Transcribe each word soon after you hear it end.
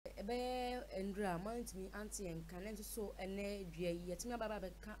be endra mind me auntie and can so ene dua yet me baba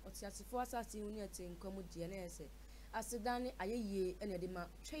be ka otiasefo asase uni ate nkomo die na ese asedane ayeye ene de ma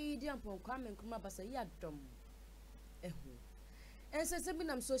twedi ampon kwa menkuma basa yi adom ehu ense bi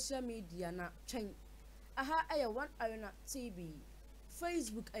nam social media na twen aha eye one arena tv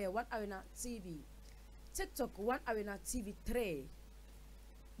Facebook one arena tv TikTok one arena tv 3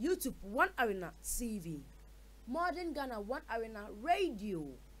 YouTube one arena tv Modern Ghana one arena radio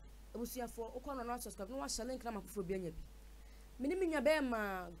ebusia for okono no subscribe no wa share link na makofo bi anya bi minimi nya be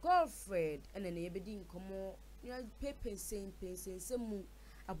ma girlfriend ene ne yebedi nkomo nya pensen mu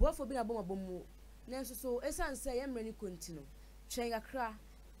aboafo bi na bomu na so esan se ye mrani kontino twen akra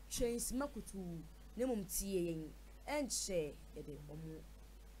twen simakutu ne mum tie yen enche ede omu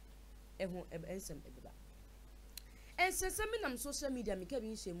ehu ensem ebeba ensese mi nam social media mi ka bi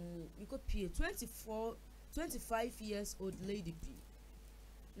nhye mu mi ko pie 25 years old lady p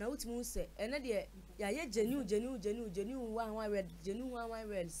na utimu se ene de ya ye genuine one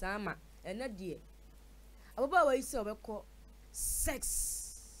red sama ene de ababa wa ise obekọ sex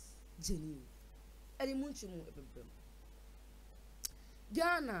genuine eri munchumu ebebem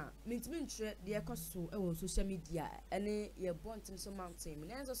Ghana mintimi ntre de ekoso e wo social media ene ye bontin so mountain me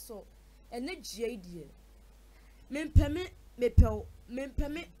nenzo so ene gie die mempeme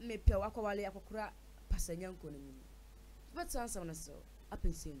mepel akwale akokora pasanyanko na mi but answer na so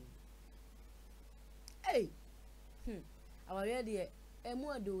apensemu aware de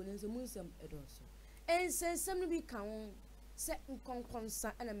emu ado nenzo munsem edoso ensensem no bi kan se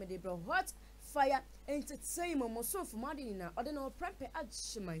nkonkonsa ana me de bro hot fire entertainment mo so for madini na ode na prempe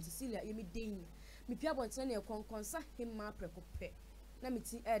agshima Cecilia yemi den mi pia bonten na konkonsa himma prekope na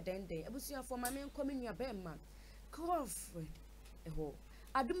miti den abusia for ma me nkomi nua be ma girlfriend eho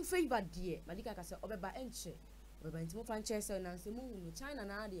adum favor de madika ka se obeba enche obeba ntimo franchise na nse mu hunu China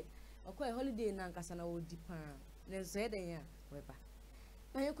na ade okoy holiday na nkasa na odi pa na nse den ya weba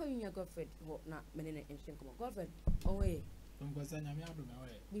na ye nua girlfriend ho na mene na enche nkomo girlfriend owe nkosa nyame adum na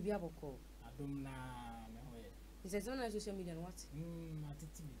we bibia boko adum na me hoye is on social media what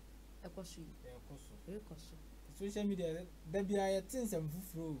atiti bi ekoso social media da bia ye tinsem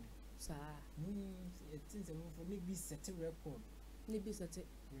fufuro sa tinsem fufuro ni bi set record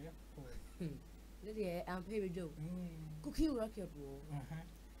le am pay with Joe cooking record wo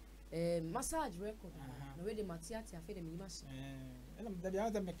massage record no we de matiati afi de mimas da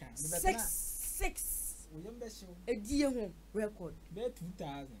bia da meka 6 we yam be show edie ho record be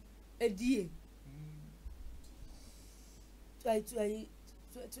 2000 edie I say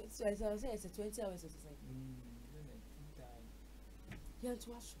it's 20 hours exercise. Yeah,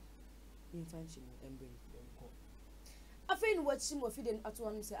 to us. In function and bring them. I think what she more feeding at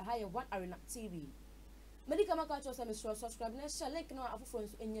one say higher one arena TV. Medical Macacho subscribe and share link now of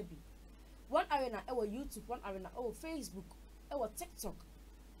friends in your be. One arena our YouTube, one arena our Facebook, our TikTok,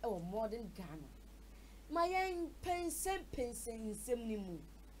 our modern Ghana. My young pensem semnimu.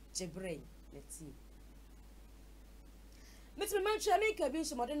 Jebrain, let's see. Miss me mantra make a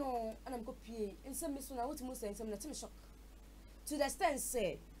bench modern and I'm copying in some miss when I want to move saying some shock. To the stand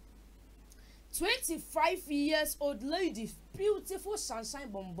say 25 years old lady, beautiful sunshine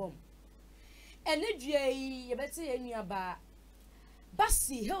bomb. And you better in your bar.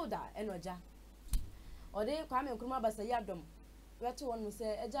 Bassy Hilda and Roger. Or they come and come up as a yardom. Where to one will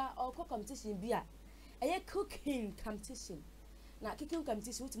say a jar or cook competition beer. A cooking competition. Now cooking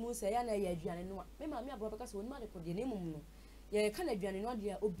competition with Musa and a Yadrian. Mamma, because one mother could the name. Ye can adrian no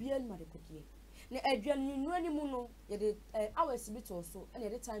dia obian madekodie na adrian nu animu no ye de hours bit also and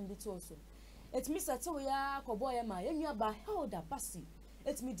the time bit also it me say we ya kobo ye ma ye nua ba Hilda Basi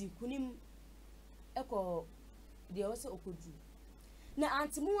it me di kunim eko de o se okodu na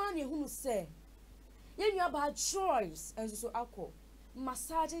antimu an ye hunu say ye nua ba choice enso so akọ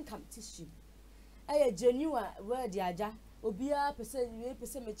massaging competition eye genuine word ya aja obia pese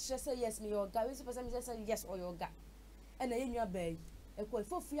me say yes me your guy we pese me say yes or your guy and a nua bay ekwo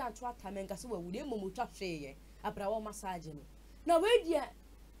for free and twa time nka se wa wude momo twa hweye abrawo massage no na we dia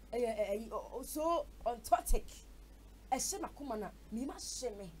so on topic e she makoma na me ma she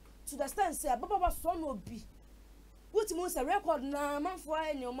me to the stand say baba so no bi wuti say record na manfo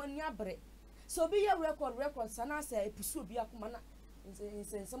ai ne omani abre so bi ya record sana say episu obi akoma na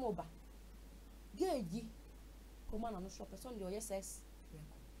nsensem oba geji koma na no shop person de oye sex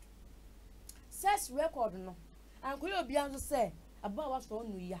record no and koyo obi anzo say aba wa so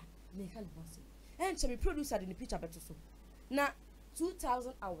no ya me ka na wase en che me producer de the picture beto so na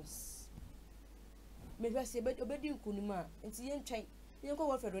 2000 hours me hwe se obedi nkunum a enti ye ntwen ye ko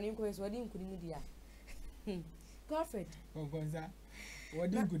wo fedo ne nko so odi nkunum dia girlfriend konkonza What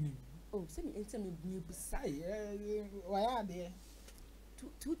do you oh send me enter me busa why are there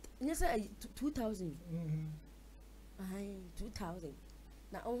 2000 2000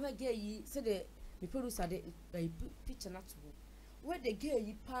 na on her gay said the producer the picture not to where the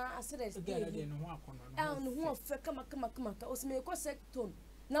gay pa said the gay and who fe kama o se me ko secton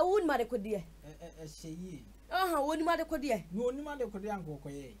na won ma de kodie sheyi woni ma de kodie no woni ma de kodie anko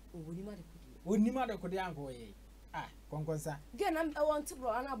koye woni ma de kodie anko ye Nkansah again I want to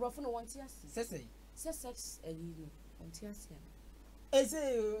bro and I bro for no want yes say sex no want yes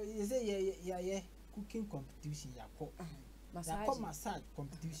yeah cooking competition yako massage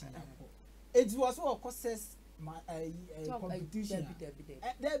competition yako it was what causes my competition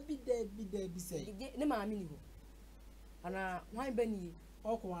there be say ne ma mi ni ho ana wan bani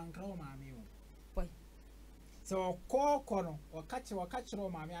oko ankra o ma mi o boy so ko no o catch o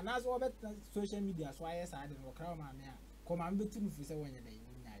ma mi anazo o bet social media so aye sa de no kra o ma mi a ko ma betu no fu se wonye dai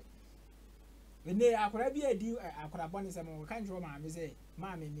nyai ene akora bi adi akora boni se mo kan jro ma mi se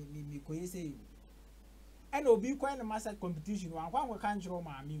ma mi ko yese and obi kwa na massage competition wan kwa kan jro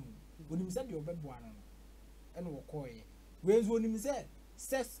ma mi o onim se de obeboa no and wo koye we zo onim se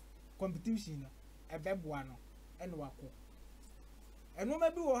sex competition no ebeboa no and wako eno ma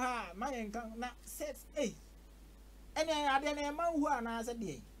bi wo ha ma yenka na sex ene ade na ma hu ana se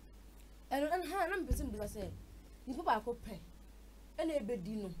de eno ha na mpese mbi se ni papa ko pe ene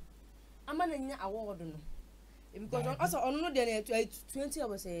ebedi no ama na nya award no because also on no dey 20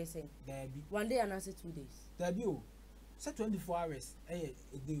 hours say dabi one day and 2 days dabi o say 24 hours a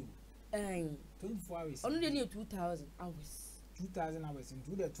day 24 hours on no dey 2000 hours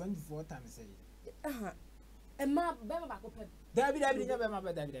into the 24 times say Emma bema ba ko pe dabi nya bema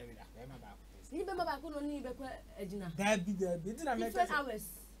ba dabi ni bema ba ko no ni be ko agina dabi dina make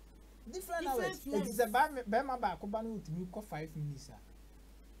different hours it is about bema ba ko ba no utimi ko 5 minutes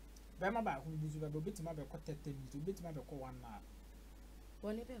bema ba ko bi zu ba obetima be ko 30 minutes obetima be ko 1 hour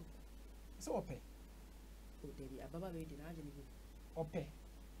woni be so ope o debi ababa be di na aje ni ope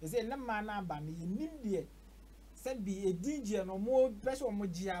eze na ma na aba ni nim de se bi edinje no mo pese o mo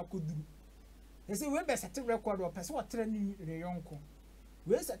GHAkoo ese we be set record o pese o tra ni yonko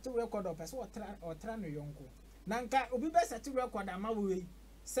we set record o pese o tra no yonko na nka obi be set record ama we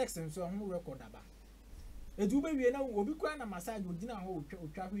sex nso ho record aba edu be wie na obi kwa na massage ogina ho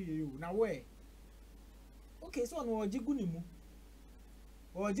otwa hwe yo na we okay so no ojigu ni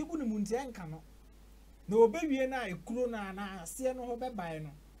mu ntie nka no na obe wie na ekuro na ase no ho be bai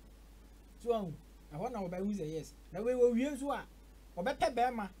no so ho na oba hu say yes na we wie nso a obe pe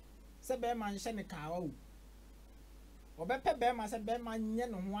be ma se be ma nhye ne ka wa obe pe be ma se be ma nye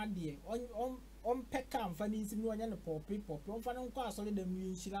no ho ade on pe ka mfa ni nsim no nya ne popi on fa ne nko asole da mu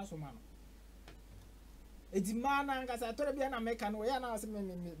nhira so ma no edi ma na Nkansah tore bia na meka no ya na se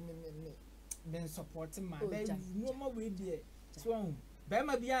me support ma be no ma we die so be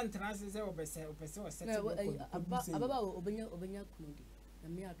ma bia ntra se opese o set ababa obenya kunodi na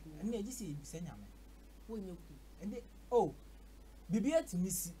me atuma na eji se ebisa nyame wonya ku ende oh bibia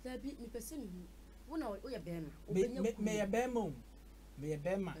timisi da bi mi pese mi wona wo ye be na obenya ku me ye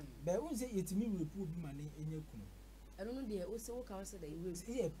be ma be unse yetimi repu obi ma na enye ku eno no de o se wo ka wo se da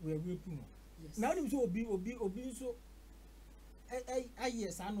we repu no na ni so obi nso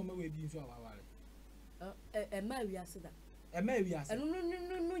yes anu ma we bi nso awaware ma wi ase da ma wi ase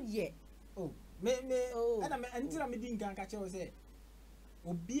no ye oh me ana me antira me di nkan ka che wo se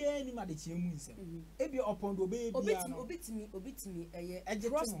obi ani ma de che mu nsem e bi upon do be bia no obitimi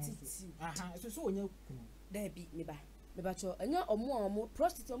prostitute aha so onya ku da bi me ba cho enya omo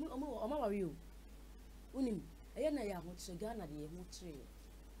prostitute omo ware o unim eya na ya ho che Ghana de ho che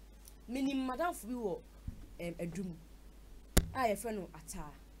mini madam fu bi wo adum aye fe no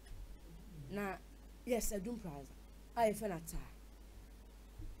ata na yes adum prize aye fe na ata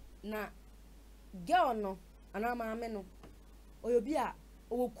na girl no ana ma me no oyobi a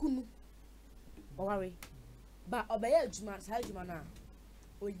owokunu oware ba obeye aduma sa aduma na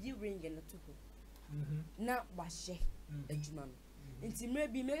oyi ring no to ho na wahye aduma no nti mre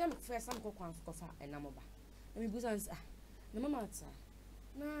bi me ga first am ko kwan ko fa enamo ba na mi busan na mama ata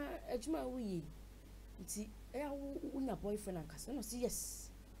na aduma wuyi nti unya boyfriend Nkansah no say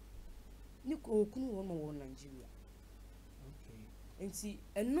yes ni ko okunu wo mo Nigeria okay nti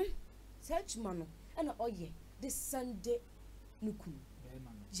enu search man no na oye this Sunday nukum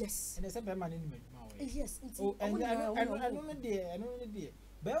yes and say be man ni meduma wo yes nti oh anu no de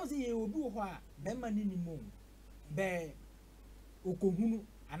be o say ye obi ho a be man ni mo be okohunu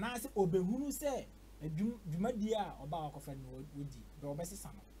ana say obehunu say adwumadi a oba akofa no wodi be obesesa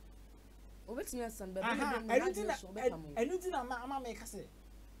no obetimi asan be enu na ama me ka se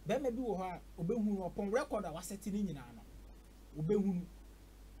be ma bi wo ho a obehu upon record a waseti ni nyina no obehu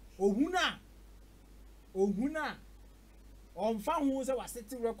ohuna onfa hu se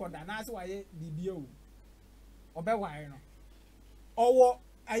waseti record na se waye bibia o obeware no owo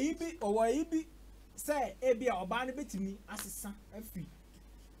ayibi say ebia oba no betimi asesa afi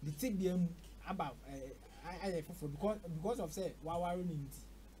the tibia mu about fofo because of say waware ni nti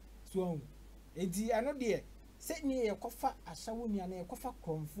so enti ano de say ni ye kofa ashawo ni ana ye kofa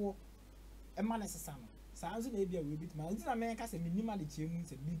kromfo e ma na sesa no saa nso na ebia we bitima nti na me ka say minima de chiemu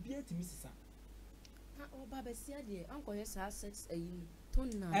se bibia timi sesa oba be sia de anko ye saa sex ayi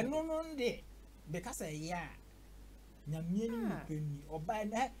tonna eno no de be ka say ya nyamie ni mpani oba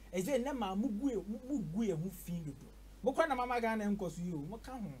na eze na ma mugue hu fin dodo bokwa na mama ga na nkoso yi o mo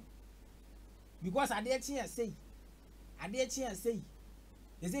ka ho because ade chia say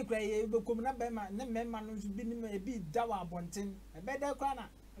eze kra ye bekom na be ma na memma no bi ni ma bi dawa abonten e be da kra na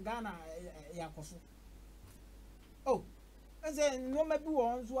ga na yakoso oh eze no ma bi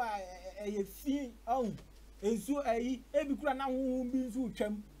won so a ye fin oh ensu ayi e bi kra na ho bi nsu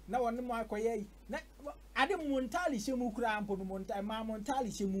twam na won mo akoye na ade montali shemu kra ampo no montai ma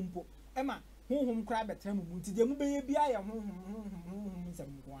montali shemu mpo e ma honhom kra betra mu nti de mu be ye bia ye honhom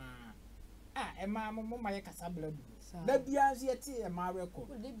nsam kwa e ma mo ma ye kasa bladu da bia so ye ti e ma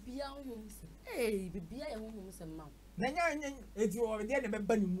record de bia honhom nsam bibia ye honhom nsam ma na nya eti o de be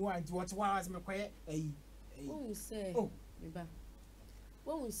ba ni mu a nti what wa as me kwaye ayi won say me ba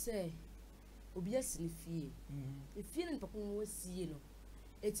won say obi asini fie fie no ntokon wo sie no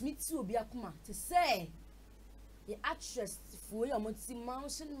etimi ti obi akoma te say ye actress fuo ye omoti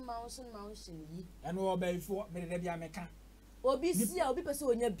mountain yi eno obaifo me de bia meka obi sia obi pese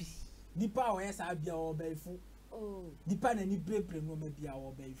onya bi nipa o yesa bia obaifo nipa na ni brepre no ma bia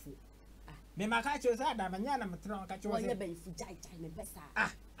obaifo me maka che say da manya na metra ka che wo say onya baifo jai me pesa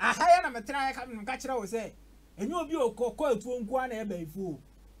aha ya na metra ka kira wo say enyo obi okoko atuo nku na e baifo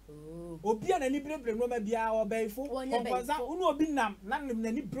obi na ni brepre no ma bia obaifo konza unu obi nam na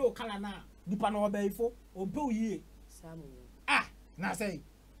ni bro kala na nipa na obaifo ompe uye samu na say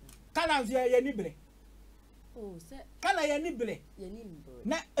kala nso ye ni bre se kala ye ni bre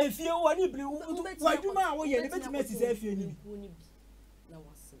na efie wo ni bre waduma wo ye ni betime asise efie ni na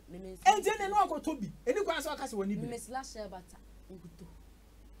wase me enti ne no akoto bi eni kwa so aka se wo ni bre me slash bata nguto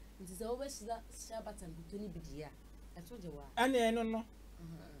nti se wo be slash bata nguto ni bidia eto je wa ane no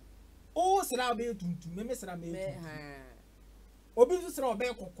o sira be tuntum me sira me obi nso sira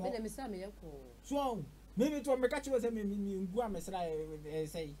obe kokko me sira me yeko so me to me ka chiwo se me ngu am sira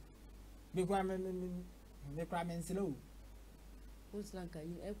say me kwa me kwa me nsilo o sira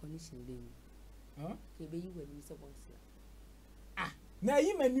kan air condition dey ke be yi wani se bon sira na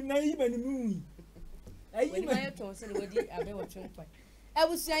yi mani mu ayi ma ye to se le wadi abe wo twentwa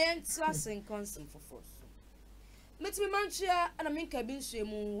abusia ye ntra Nkansah foforo metimi manchia ana minka bi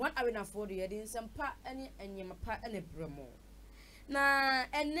nsuemu 1 hour na 4 ye de nsampa ene enyemapa ene bremo na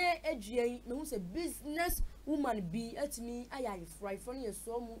ene aduan me hu se business woman bi atimi ayaye fry for ne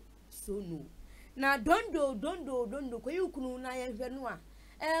so mu so no na dondo kwayukunu na ye hwe no a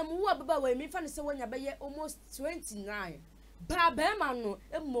mu wa baba wa mi fa ne se wanya be ye almost 29 ba ma no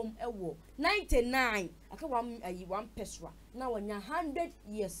emom ewo 99 aka one pesra na wanya 100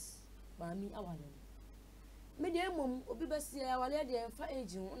 years ba mi awale me de emom obi besia awale de fa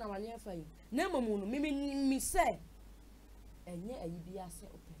age ho na awale fa yi na emom no mi se enye ayi bi ase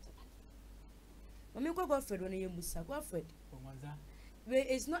opete mami ko Godfred wona yemusa Godfred Kongwanza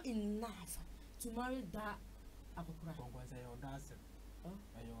it's not enough to marry that akokura Kongwanza your dancing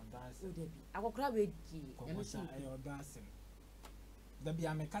your dancing o debi akokura we gi Kongwanza your dancing da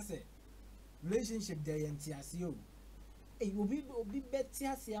bia me kase relationship dey entiase o obi beti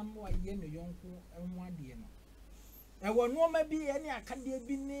ase am wa ye no yonko enho ade no ewo no ma bi ye ne akade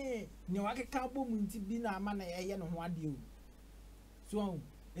bi ne wakeka bomu nti bi na ama na ye no ho ade o so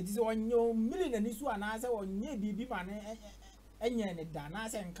it is onyo million ni so anase onye bibi ma ne enye ne da na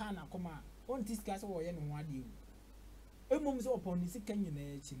se nka na koma on tiska se wo ye no ho ade o emum se opon ni sika nyina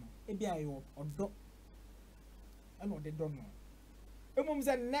echi no e bia ye odo ana ode do no emum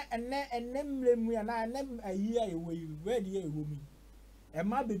se enne mlemu ya na enne ayi ya ewe ready ya ewo mi e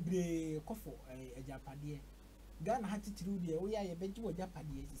ma bebre kofo ejapade Ghana hatitiru de wo ya ye beji wo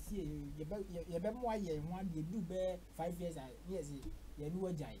japade sisi ye be mo aye ho ade du be 5 years yes ye ni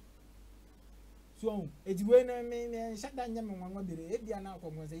wajai so ediwe na me shada nya me nwanwa bere ebia na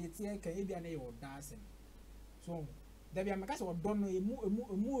akwonwo se yetie ka ebia na ye odase so da bia meka se odo no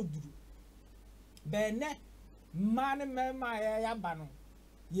emu oduru be ne ma ne me ma ya ba no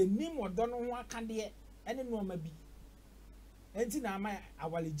ye nim odo no ho aka de ene no ma bi enti na ama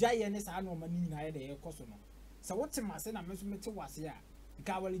awaleja ye ne sa no ma ni nyina ye de ye koso no se wote mase na meso mete wase a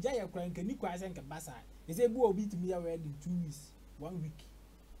ka awaleja ye kran ka ni kwa se nka basa e se bu obi timi ya wedding 2 weeks 1 week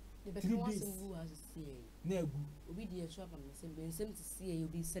 3 days na egu obi de show up nsem to see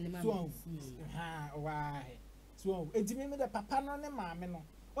obi cinema ha wa so enti me de papa no ne maame no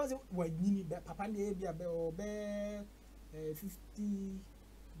o se wa nyini be papa ne e bia be o be 50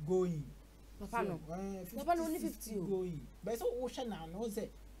 going papa no only 50 going but so wo hwe na no say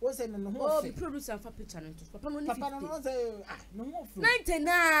no ho oh the producer fa picture no papa no only 50 papa no say no ho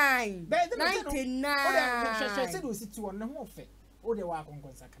 99 o de say do sit on no ho fe o de wa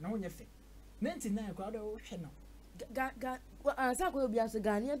konkonsa ka na ho nye fe 99 kwa o de wo hwe no ga ansa ko obi aso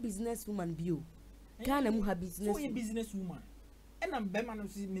Ghanaian business woman bio Ghana mu ha business so you business woman and am be man no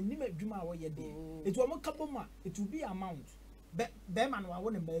see me nim adwuma a wo ye de etu o mo kabo ma etu bi amount be man wa wo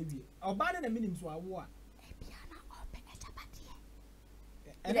ne ba wie oba na minim so awo a bia na open e jabade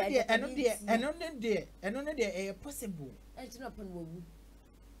eno ne de possible enti no pon wo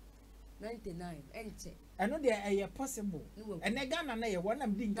 99 enti eno de possible ene Ghana na ye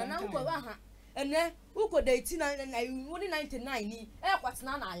wonam di nkan na nko ba ha ene uko de 99 ni e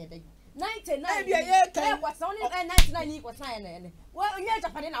kwatena na aye de 99 bia ye kan kwatena oni 99 ni kwatena ene wo onye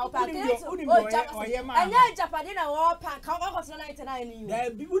japade na opa onye japade na opa ka kwatena 99 ni da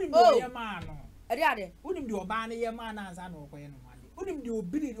bi unim do ye ma no ade unim de oba na ye ma na anza na okoye no male unim de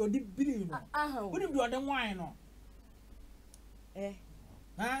obiri odi biri no unim de ode nwan no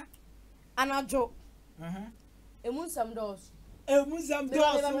ha anajo emunsam dos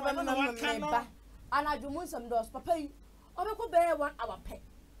na waka no anajo munsam dos papa yi obeko be 1 hour pe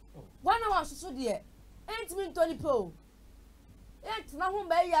 1 hour so de entimi ntoni po na ho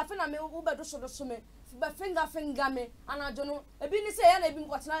be ya fe na me ubedo so me be finger me anajo no ebi ni say ya na ebi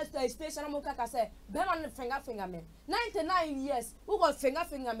kwatena station na mo kaka say be man finger me 99 years who got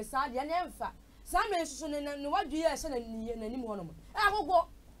finger me sa de na emfa sa me so ne wadu ye se na nim ho no mo agogo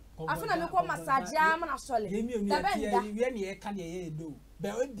afina me ko massage am na sole da benda wie ne e ka ne ye do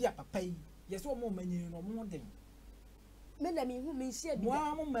be obi a papa yi yes wo mo manyi no mo den me na me hu me hia bi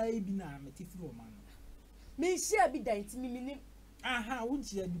wa mo mai bi na me tifiri o man me hia bi dan ti me nim aha wo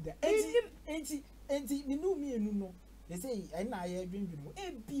hia bi da enti me no mi enu no they say e na ye dwendwen mo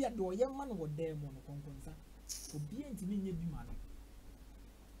e bia do ye ma no wo dem mo no konkonsa obi enti me nya bi ma no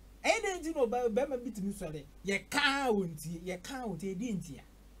e de enti no ba ma bitimi sole ye ka wonti e di enti ya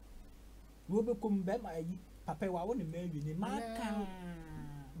wo be kom be ma yi papa wa wo ne ma wi ne ma ka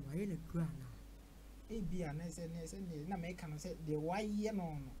wa ye ne kura na e bia na se na me ka no se de wa ye no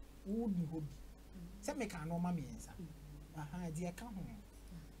no wo ni hobi se me ka no ma me ensa aha di ka ho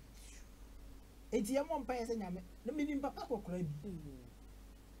enti ya mo mpa ye se nyame na me ni papa kokora bi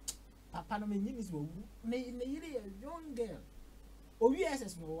papa no me nyimi so wu ne yire ye young girl owi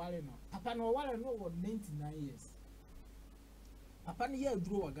ss no wale no papa no wale no wo 99 years papa ni ye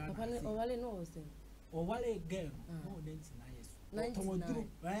duro wa Ghana papa ni o wale no se o wale girl no 99 years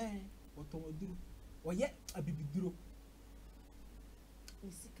 99 otomoduro o ye abibiduro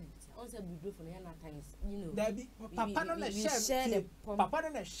isikenti on se biduro for na times you know dabi papa no na share papa no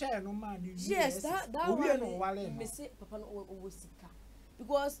na share no man ni yes that owi no wale me say papa no o sika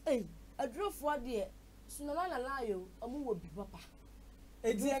because adurofo de sunana na layo omu wo bi papa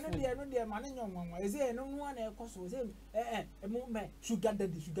edi eno de ma ne nyonwanwa ezi eno no na ekoso ze mu me sugar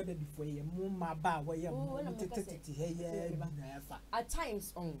daddy for ye mu ma ba wa ye mu tete he ye na yafa at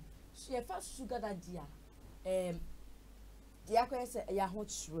times on she fa sugar daddy dia ko say ya ho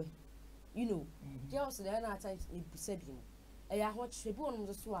chire you know girls dey na at times e said him ya ho chire bi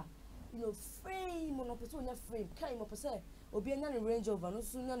wonu so a you know frame no person nya frame kai mo pese obi anya ne range over no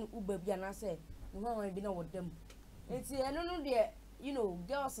so nya ne uber bi ana say no ho bi na wodam enti eno no de you know,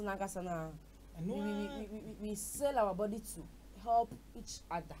 girls in Nkansah we sell our body to help each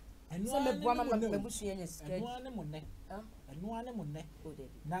other. So me bua mama me busu ye skirt. Anu ane mo ne.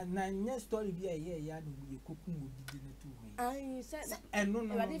 Na nya story bi ye ya no ye kokun odidi na tu ho. Ai say enu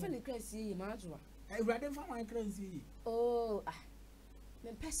no. We dey for the crazy ye ma ajoa. We dey for one crazy. Oh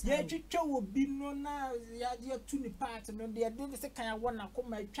me pesa. Ye twetwa obi no na ya tu ni part no de dey say kan wo na ko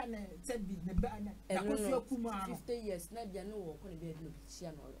ma twa ne say bi ne ba na. Na ko so akuma 50 years na dia no wo ko ne be no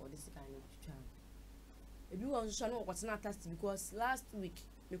chia no or this kind of twetwa. Ebi won so no ko tena test because last week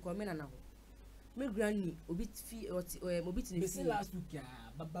me ko me na ho. Me granny obi fi obi tini fi last week ya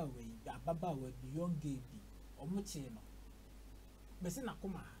baba we bi young girl bi omo che no. Me se na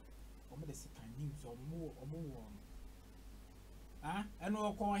koma omo de sikan news omo wo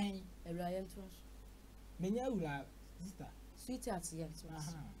eno ko hen ewura ye nto so menya wura sister sweetheart yes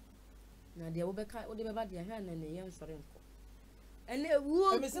na de wo beka wo de beba de ahwa na ne yem sore nko ene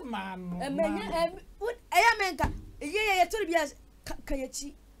wo me se man emenye eya menka ye tori bia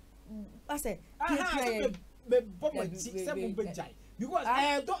kayachi ase me bomachi se mo bejai because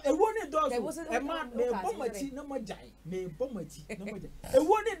ewo ni does e ma me bomachi na mo jai me bomachi na mo jai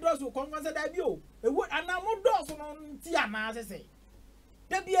ewo ni does ko kon se da bi o ewo anamo does no ti ana se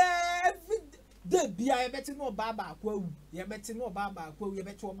da bia every day bia e beti no baba akwa ye beti no baba akwa ye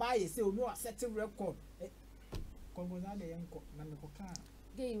beti oba ye se o no set record kon za de yanko na me ko ka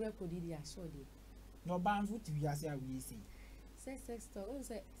gay record di aso de no ban fu ti wi ase a wi se sex talk on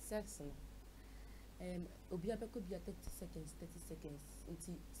say sex no obi abeko bia 30 seconds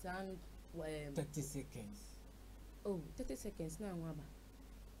until san 30 seconds oh 30 seconds na nwa ba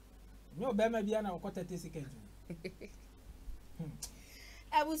no be ma bia na ko 30 seconds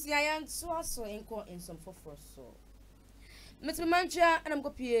abusia yan so enko in some for so Mr. Mancha and I'm go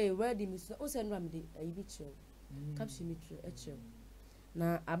PA ready Mr. O say no am de ayi bi chill caption me chill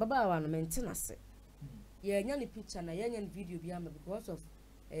na ababa wa no maintenance ye nya ni picture na ye nya ni video bi am because of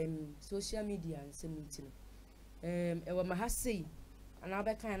social media and seminti no e wa ma ha sei ana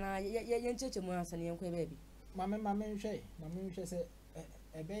ba kan na ye ncheche mu asa ne yenko e ba bi mame nhwe se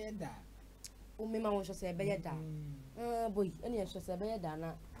e be ye da o me ma won so se e be ye da boy ene ye so se e be ye da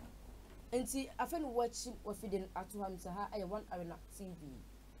na enti afen watching or feeding at home to her I want Arena TV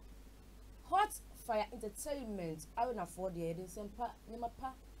hot fire entertainment Arena for the edin sempa nyama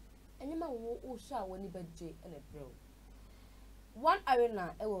pa enyama wo sha woni badje ene bro one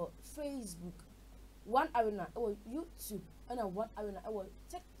Arena Facebook, one Arena YouTube, and one Arena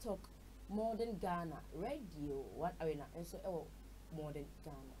TikTok, Modern Ghana Radio, one Arena and so Modern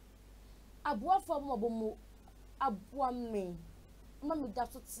Ghana. Abua for mobomo, abua me, mammy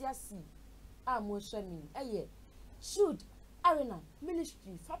that's what siasi. I'm shami, shoot Arena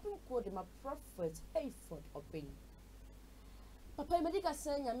Ministry, fapping code my prophet, Hayford obey. Papa Medica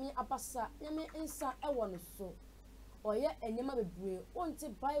saying yami abasa, yami insa so. Oye enyema bebre wonte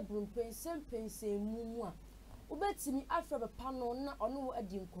bible mpensem mu a obetimi afra bepa no na ono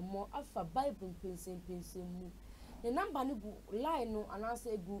adi nkomo afa bible mpensem mu ne number ne gu line no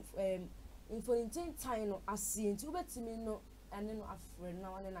anase gu infolintin time no asienti obetimi no ane no afre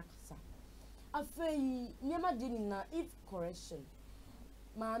na wane na kasa afei nyema di na if correction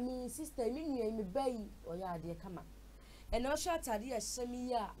mami sister mi nua mi bayi oye ade kama eno sha tade ya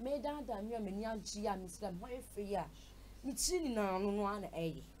shemi ya me dada mi amani agye ya misram ho efe ya mi chini na no ana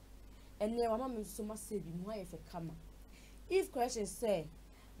eye ene mama me so ma se bi mo ayefe kama if question say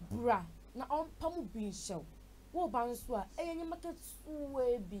bra na on pamu bin show wo ban so a eye nyema ka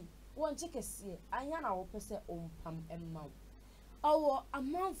tuwe bi won chekese anya na wo pese on pam emma awo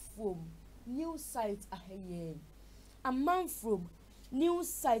amount from new site aheye amount from new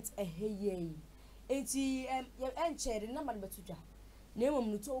site aheye enti enchere na ma betudwa na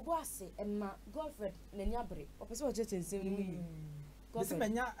emom no to obo ase emma girlfriend na nya bre opese wo chete nsem ni mu bese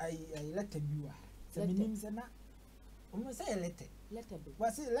manya ai letter bi wa se minim se na o say letter bi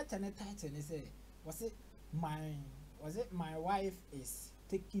was it letter na title ne say was it my wife is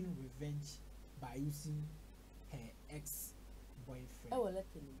taking revenge by using her ex-boyfriend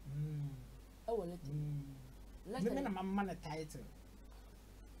letter me na mama na title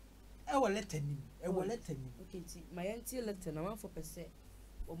letter ni okay ti my auntie letter na 1%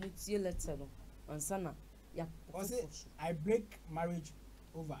 omutie letter no ansana ya I break marriage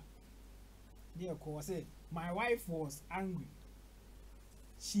over there ko say my wife was angry,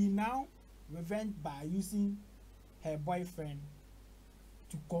 she now revenge by using her boyfriend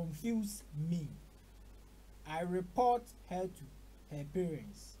to confuse me. I report her to her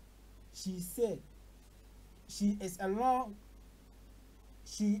parents. She said she is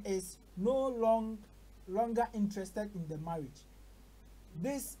no longer interested in the marriage.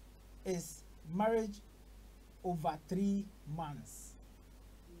 This is marriage over 3 months.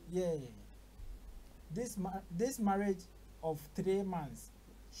 Yeah. This marriage of 3 months.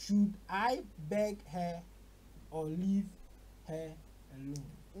 Should I beg her or leave her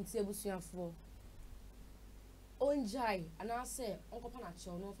alone? Nti ebusuafo onjai ana say onkopa na che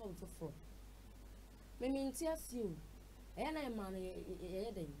ono fa before me nti asio eya na ma no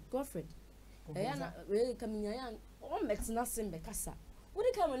ye den girlfriend eya na we kaminya ya o metina sembe kasa wo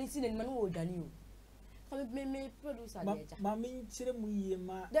de kamani ti na no wo dwane o ka me producer de ja ma me chire mu yie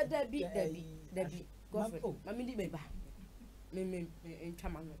ma dabi girlfriend ma me di be ba me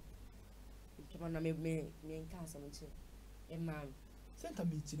ntama na me Nkansah mo chire e ma se ka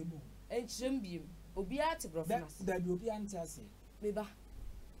me chire mu enchirem biem obi ate brofnas dabi obi ante ase me ba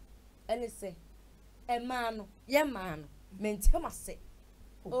ene se e ma no ye ma no mentem ase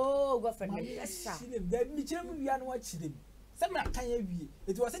oh girlfriend me esa da mi chire mu wia no wa chire mu se me kan ya wie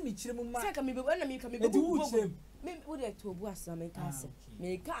eti wo se mi chire mu ma se ka mi be na mi ka mi be me wo de to bu asa me ka ase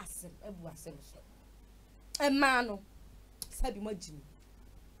me ka ase ebu ase so e ma no sabi mo jimi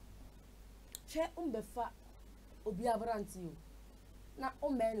che umbefa obi abranti o na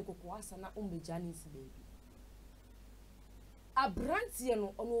umbe kokko asa na umbe janisi baby abranti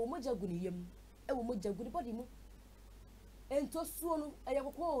no ono moja guniyem e wo moja guni body mu ento suo no eye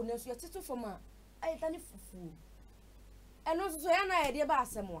kokko na so yeteto foma ayi tani fufu eno so ya na ye de ba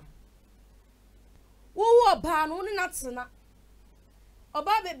asemo a wo oba no ne natena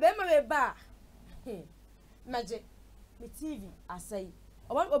oba be ma be ba maje me TV asai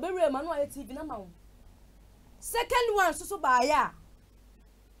oba we ma no aye TV na ma wo second one so ba ya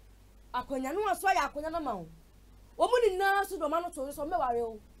akonya no aso ya akonya na ma wo omuni na so do ma no to so me ware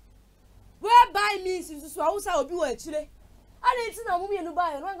o whereby means so awusa obi wo akire ani ti na mumie no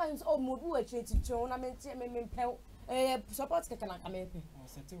ba ya no anga so obi wo akire ti twon na me mpɛ support keke na kamepe o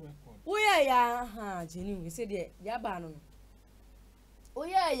set record wo ya ha jeni we say de ya ba no wo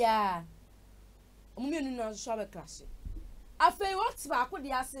ya mumie no na so ba class afei what ba ko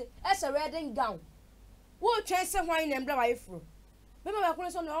de ase e se wedding gown wo twen se hwan na mbra wa ifro be ma ba ko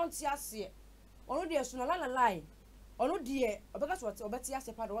so na on ti ase onu de so na la line onu de obeka so obeti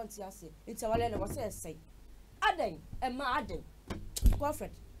ase pa de on ti ase nti wale na wo se sei aden e ma aden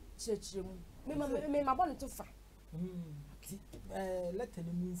girlfriend chechire mu me ma bon to fa let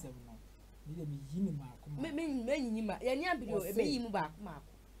any means em no me de me yini ma akoma me yini ma ya ni abido e be yi mu ba akoma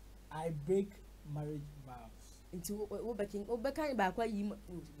akọ I break marriage vows nti wo beka ba akwa yi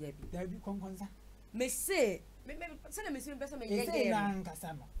ya bi da bi konkonsa me say me se na me se me ye na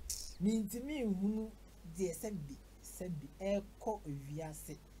Nkansah no me ntimi hunu de sebi e ko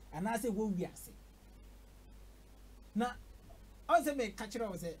wiase ana se wo wiase na on se me catch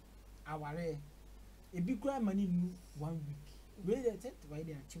o se aware e bi kura mani nu 1 week we dey set why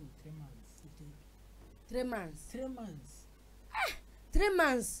they achieve 3 months 3 months 3 months 3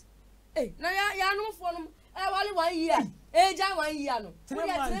 months eh na ya no fo no wale 1 year ja 1 year no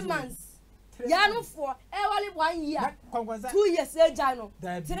 3 months ya no fo wale 1 year 2 years ja no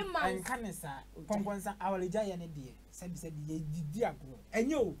 3 months Nkansah konkonsa awale ja ye ne de sebi ye didi agro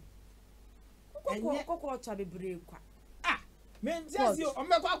enye o kokko cha bebre kwa men just you o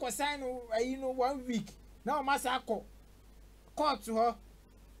mekwa akosan no ayi no 1 week na o masa akọ court ho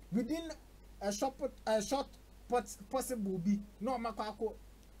within a short possible be no makwa akọ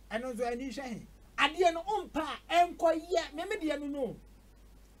eno zo ani hwe he ade no umpa enko ye me de no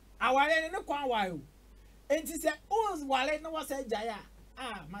awale ne kwa wayo enti se o wale no wasa jaya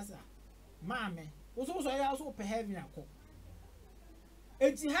masa maame wo so ya so pe heaven akọ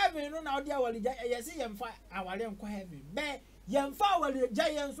enti heaven no na odi awale jaya yesi yemfa awale enko heaven be yemfa awale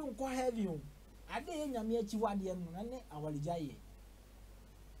jaya nso enko heaven o ade ye nyame achi wade no na ne awale jaya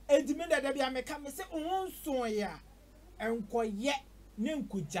enti me da bia me ka me se onso ya enko ye ne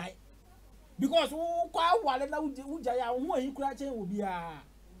enko jaya because wo kwa awale na ujaya ho ayi kura chen obi a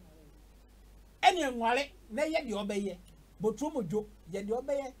eni enwale na ye de obeye botro mojo ye de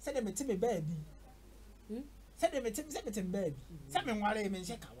obeye se de meti me baabi se de meti baabi se me nwale me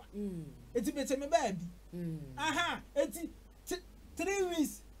nche kawa eti meti me baabi aha eti 3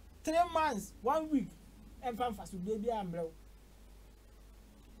 weeks 3 months 1 week emfa so de bia ambrel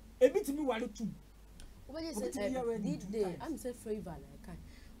ebiti mi wale tu obeje say did day am say favor like kan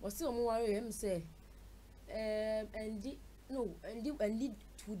wasi omo ware am say and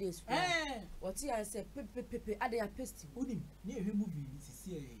 2 days what you say pepe ade ya paste unim ni ehwe movie ni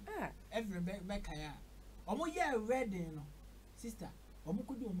sisi every back ya omo ye wedding no sister omo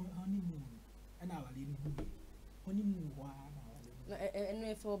kodi omo honeymoon na awale ni gubi honeymoon wa na eno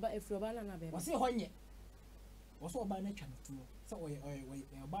efroba na be wasi honye wasi oba na twa no so oye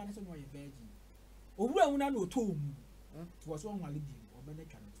oba na so no oye virgin owura hu na no to mu to wasi onwale di oba na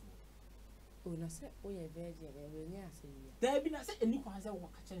twa no o na se o ye virgin we nya ase ya da bi na se eni kwa se wo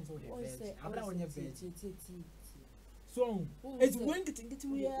ka chen so ye virgin abra onye virgin so it's going to get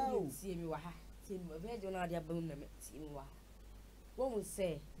we out see me wa ha see me virgin na dia bam na me see me wa what we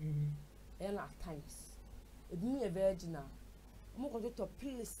say and at times it me a virgin na mo ko to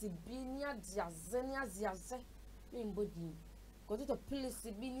police bi ni aziaze me mbodi ko to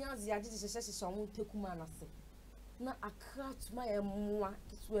police bi ni aziaze se so mo tekuma na se na akrat ma e moa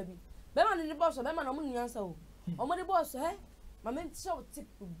kisua bi bema ni boss bema na mo nyansa o o de boss he ma me show tip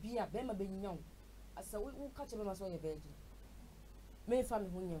bia bema be nyan asa wo catch bema so ye virgin me fa me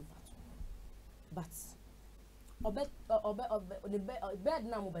ho nyan fato but the bed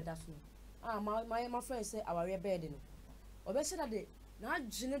na mo beda so my friend say our bed no obese that de na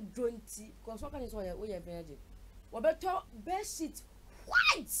agene dronti because what can is we virgin obeto bed sheet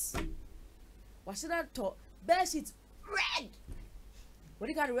white what should that to bed sheet red what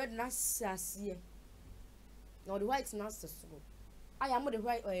you got red na sasie no the white na so I am the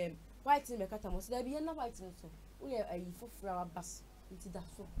white in mekata mo so there be na white no so we are for flower bas into that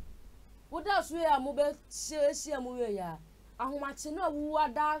so what else we are mo be share mo we ya ahomache na wu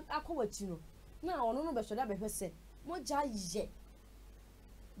ada akowachi no na ono no be so da be hwese mo ja ye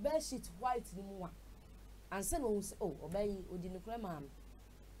bed sheet white ni mo and say no say oh obey odi no kra mam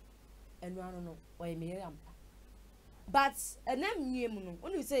enu anu no o ye me ampa but enem niem no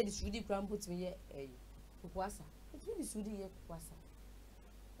onu say the sudi kra put me ye kukwasa etu the sudi ye kukwasa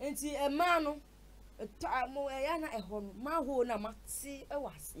enti e ma no mo ya na eho no ma ho na mate e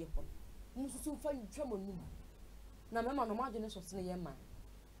wase ho mususu fa ntwa mo na me ma no ma dwene so se ye ma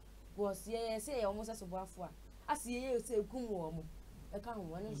because ye say ye almost so boafo a asi ye say kum wo mo e ka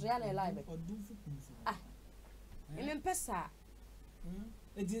ho ene so ya na live ah eme mpesa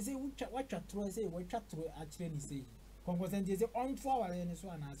edi say watcha tro say watcha tro a kire ni say konkosen di say on for wale ni so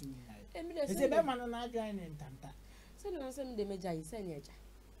anase wi nai e say be ma no na adwan ni ntanta say no say me de meja yi say ni eja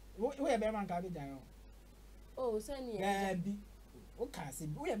wo ye be man ka be jan oh say ni eja bi o ka say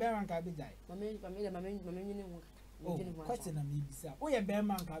wo ye be man ka be jan mama nyini wo oh question na me bisa wo ye be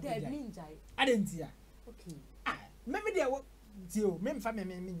man ka be jan de mi njai adentia okay ah me de wo tio me mfa me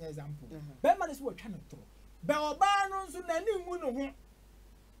nya example be man so wo twa no tro be oba no nso na ni ngu no ho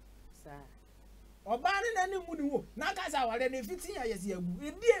sa oba ni na ni ngu ni ho na ka sa wale na fitin ya yesi agu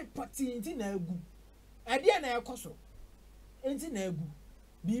edi patinti na agu ade na ekoso enti na agu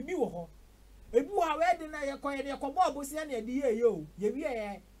bibi wo ho ebu ha we de na ye koye de ko bo bosia na edi ye o ye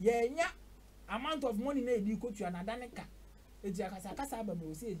wi ye nya amount of money na edi kotua na daneka eji akasa aba me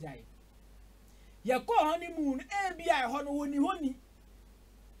o se ejai ye ko honeymoon e bia ho no woni honi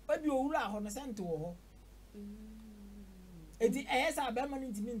obi owura ho no sente wo ho edi esa ba man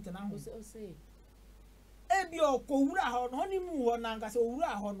ntimi ntena ho o se e bia okowura ho no honeymoon ho na nkasa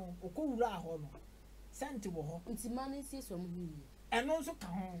owura ho no okowura ho no sente wo ho ntimane sie so mo hu eno nso ka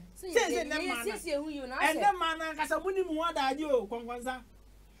ho se na ma na sie hu yo na ene ma na nkasa muni mu adaje o konkonsa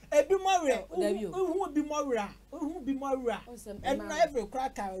ebi mowre ohu bi mowra and na every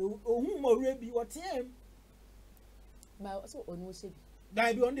cracker ohu mowre bi wotem ba so onu se bi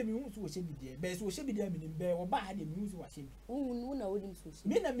dai bi onde mi hu so se bi de be so se bi de mi be oba ha de mi hu so wa se bi hu na wodi so se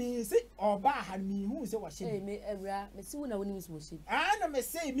mi na mi se oba ha mi hu se wa se bi me evra me si hu na wodi so se bi na me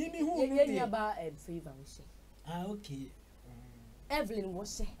say mi hu mi de ye ba favor wo se okay Evelyn wo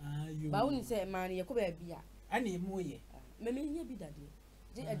se ba woni se ma ne ye ko ba bia ana emu ye me nya bi dade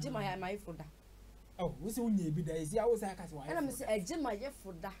je my foda oh wo se unya bi da isi a wo se aka se wa ana me se je my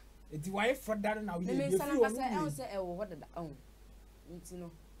foda eti wa foda na wo ye me sana ka se e se e wo hoda da nti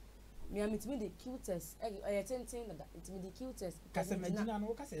no me amitimi the cutest e tenten da nti the cutest ka se magina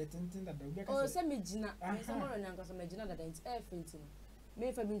no ka se tenten da wo ka se o se magina me se mo nya ka se magina da nti e fenti no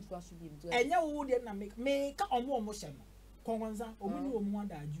me fa bi ntu aso bi ntu enya wo de na me ka omo hye no kongonza omuni omu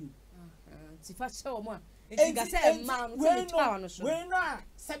adaaju ti fa che omo a enti ga se ma no se twa no so we no a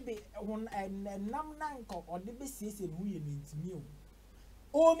sebe won nam na nko ode be siesie no ye no ntimi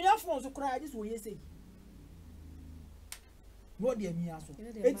o mi afon so kra agi so ye sei no de mi aso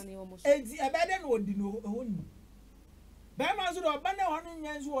enti ebede no odi no honi be ma so do ba na ho no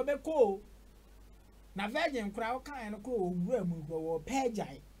nyan so obeko na virgin kra o kan no ko owura mu ko wo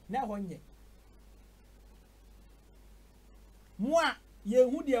pejai na ho nye moa ye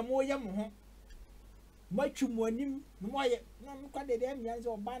hu de mo ye mo ho matwu mo anim no ye na mo kwa de dem yan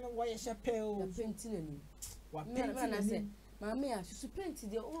so ba no wo ye shepe o penti na ni wa penti na ni mama ya su penti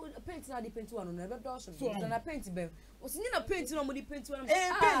de o penti na de penti wa no na be do so na penti be o sinye na penti na mo de penti wa na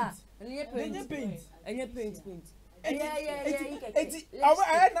enye penti eti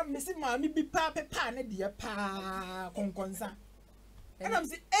awa na mesi maami bi pa pepa ne de pa konkonsa ana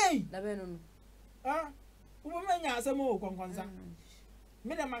msi na be no wo manya asem o konkonsa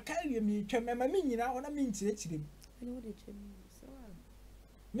me na makawie mi twem ma me nyina ho na me nchirechirem ani wo de twem so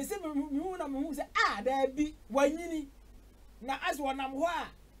me se me hu na me hu se da bi wanyini na aso nam ho a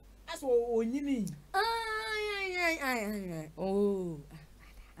aso onyini oh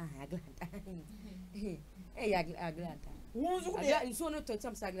aglada aglada wo so de nso no to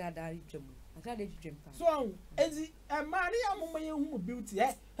tam saglada twem aglada twem pa so ezi mari amoma ye hu beauty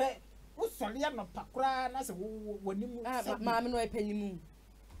wo sori ya no pakura na se woni mu maami no epanimu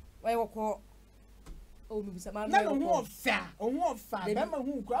wai woko o mi bisa maami na no hu ofa be ma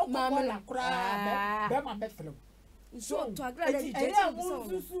hu kura ko na kura be ma be film so to agrada di je so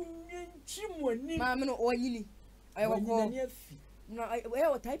susu nchi mu ani maami no onyini I will call go. No, I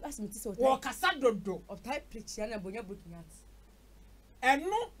will type as me so. Walk a sadodo of type preacher and bonya booking at. And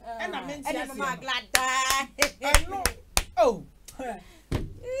no, and I meant I'm glad that. And no, oh.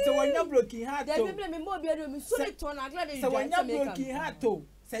 So when you're blocking heart, there will be more be so little. I'm glad so when you're blocking heart,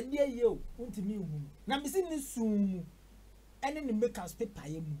 send you to me. Now, missing this soon. And then the makers paper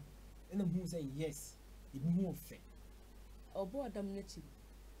him. And then who say yes, it won't fair. Oh, boy, damn it.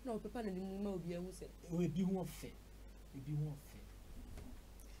 No, Papa and the moon will be able to say, it will be more fair. It be more fair.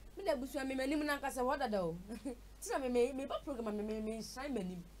 Me that was me, Nkansah, what ADO. Tell me, program me,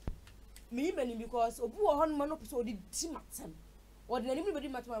 Simon. Me, because Obu on Monoposo did Timatam. Or the anybody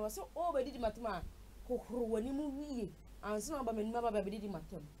matter was so already matma. Who when you move and some of my mother did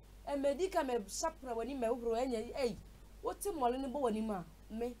matam. And medica may supper when you may over any. Eh, what's a molly when you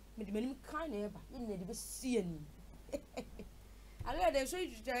me, the many kind ever in the seeing. I let them show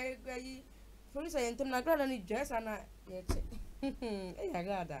you police and Tomna dress and I yet. I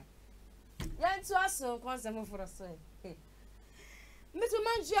got that. Yan to us so constant for us. Mr.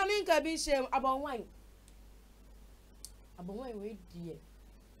 Manchi, I be shame about wine. About wine, wait, dear.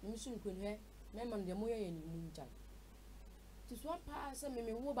 You soon could hear, Mamma de Moya and Munjan. Tis one pass and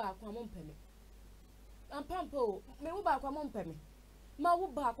me wo back one penny. And Pampo, me wo back one penny. Ma wo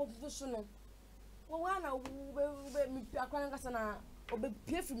back of the sono. Well, one will be a crankasana or be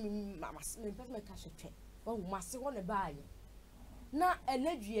peer from me, mamma, me pet my cash a check. Oh, must want to buy. Na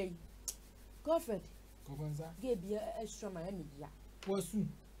energy. Godfred. Gave you a strong enemy.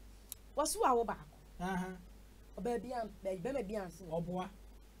 Was who our back? Baby, baby, answer. Oh, boy.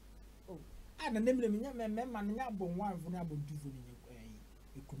 Oh, I don't name them, man, born one for number two for you.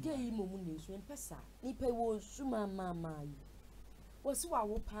 Gay moments when Pessa, Nipe was Suma Mamma. Was who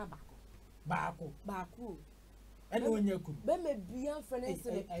our Bako. And when you could, Bemme beyond friends,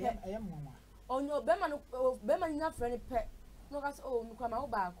 I am one. On your Beman, not friend pet. No, that's all, no come out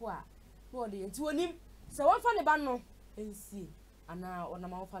back. No, the two him. So one funny banner and see. And now on a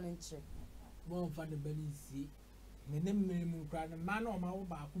mouth and check. One funny belly see. The name minimum cried a man on my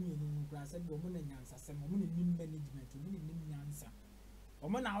back, whom you grass and woman and answer some woman in management, woman in answer. Or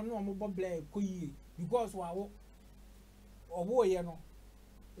man, I know about Blair, KYEI, because wow, or warrior,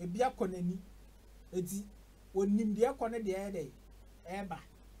 a biaconeni, it's when him dear corner the air day, ever.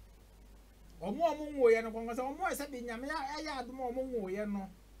 Or more warrior, and one was almost having Yamia, I had more warrior.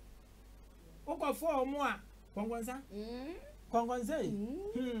 Oko for more, Nkansah? Nkansah?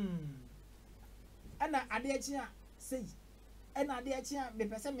 And I dare say, and I dare be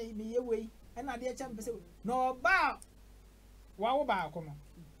person may be away, and I dare champ say, no bow. Wow, bow, come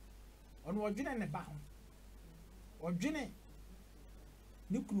on what dinner and a bow. Or dinner.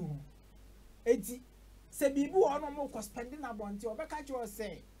 Nuclear. Eighty. Say, be born no more spending a bounty or back at your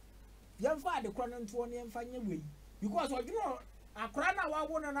say. Young father, crown and 20 and find your way. Because what you know. I cried now,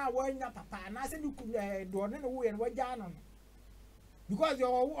 one and I were papa, and I said you could do an away and what down on. Because you're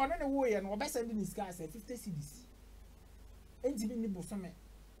on an away and we're best sending this guy 50 cities. Ain't even the bosom.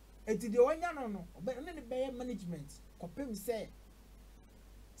 It's the one no, but only the bear management. Copim say,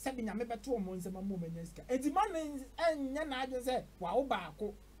 Sabin, I remember 2 months of a moment. And the man and then I just said, wow,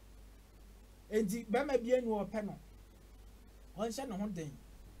 Bako. And the Bama be no panel. On Shannon hunting.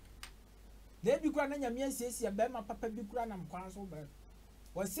 They be crying and me says your Bema papa be crying and Nkansah bed.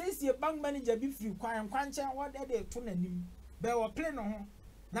 What says your bank manager be free, crying Nkansah what they turn him. They were playing on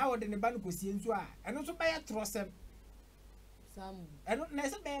now than the bank was seeing to and also by a trust them. Some and not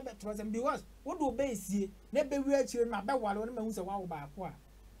necessarily trust them because what do obey see? Never wear children my bed while one man was a wow back.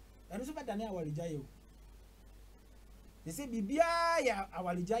 And also better than our Jayo. They say, Bibia,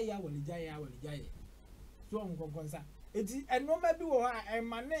 our Jaya, our Jaya, our Jaya. So Nkansah. It's and no maybe and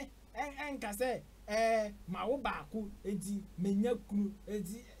money. Nkansah ma wo baako enti menya kru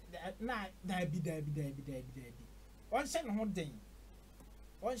enti na dabi on hye no ho den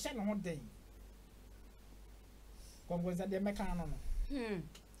Nkansah de meka no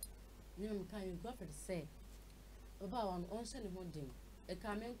you can go for the say oba on hye no ho den e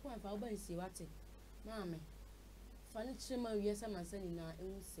ka men ko afa oba nsi wate maame fa ne chema wiesa mansani na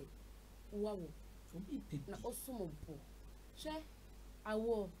ense wawo obi na osompo hye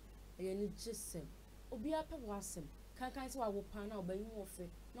awo yani jisem obi apɛ wasem kankan se wa wo pan na obayi wo fe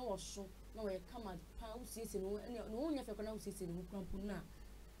na wo so na wo kama pan wo siesie no no nya fe kona wo siesie no krampo na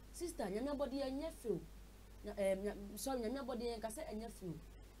sister nyame body anya fe o so nyame body Nkansah anya fe o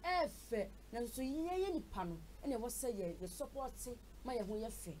efe na so ye nipa no ene wo se ye support ma ye ho ye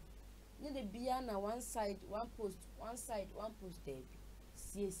fe nye de bia na one post there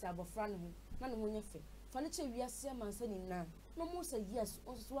siesie abofra no na no nya fe fa ne che wiase amansa ni na no mo say yes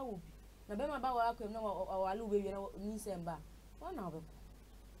on so wa wo bi na be ma ba wa akwem na wa lu be wi na ni semba wa na obeko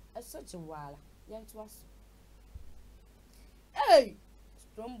such a wala yan to us hey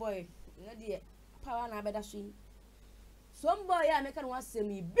strong boy na de power na be da so some boy ya make kan wa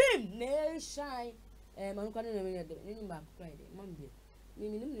semi bim na shine man kan na me de ni ba cry de man be me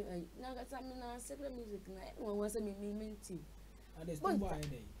na ga sam na secret music na wa say me minti ade strong boy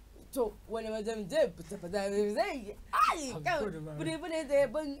dey so whenever them dey but say ai but they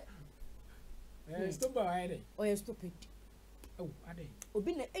bang strong boy dey oh you stupid oh ade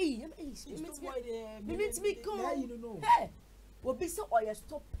obi na me come yeah, you don't know hey obi say oh you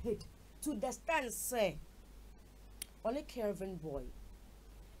stupid to the stand say only Kevin boy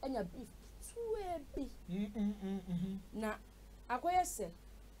and your beef too na akoye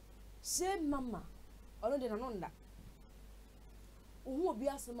say mama ono de na nonda ohu obi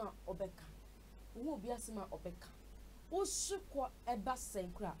asema obeka ohu obi asema obeka wo shikwa eba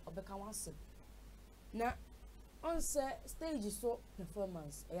senkra obeka wanse na on say stage so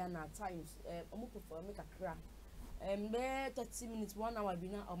performance na times omo perform make akra be 30 minutes 1 hour bi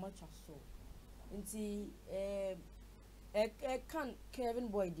na omacha so nti kan Kevin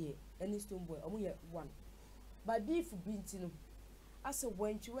boy there any stone boy omo ye one but beef bi nti no ase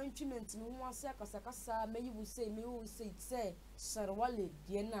wantwi menti no ho ase akasakasa me you say sarwale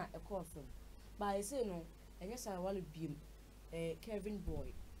de na ekofem but I say no enye sarwale biem Kevin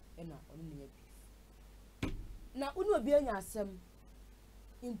boy na onu ne beef na unu obi anya asem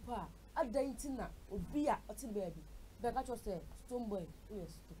impa adanti na obi a otin baby be ka cho say stone boy you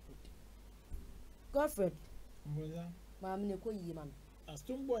stupid girlfriend mboza maam ne ko yi man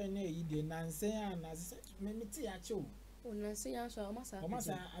stone boy na yi de nansen a na se me meti ya che o nansen ya so o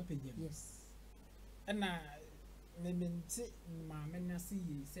masa apegem yes na me menti maam na se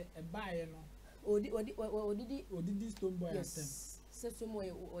yi se e baaye no odidi stone boy atem se so mo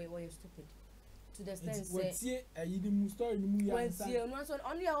you stupid to the sense say what tie ayi ni mu story ni mu ya nsa when no so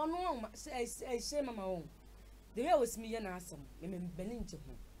ono say mama won the way was me na asem me beni nje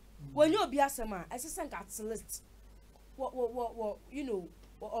ho when you obi asem a esese nka at list what you know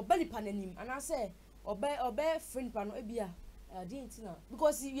obani pananim and I say obe friend pa no ebia dey ntina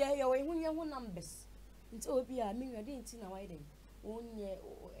because we hu numbers nti obia me we dey ntina why dey onye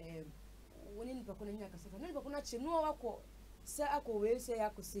woni ni pako na nya kasaka na pako na che no akọ se akọ we se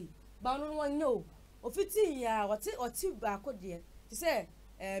akọ sei ba no no ofiti ya oti ba akọ de ti say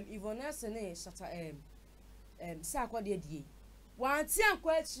Ivonese ne shata se akọ de die wan ti akọ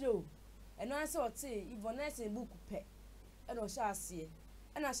achiro eno an se oti Ivonese book pe eno sha ase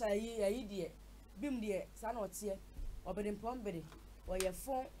ena sha yi de bim de sa na otie obede mpombede oye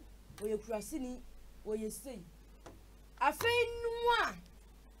fon oye kurasini oye sei afei nua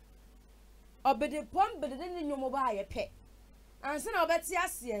obede pombede ne nyomo ba ye pe anse na obeti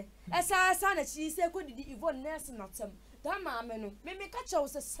ase esa na chi se ko didi Ivonese na tem da ma me no me ka che wo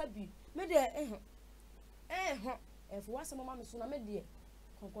se sabi me de efo wase mama me so na me de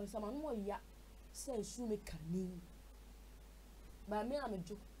konkon sama no ya se su me kani ba me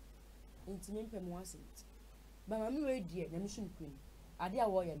amejo nti me mpem wase ba ma me we de na me su nkuni ade a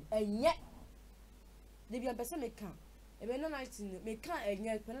wo ye no enye de bia pese me kan ebe no night me kan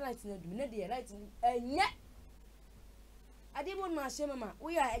enye penalty na dum na de light enye ade bon ma hye mama wo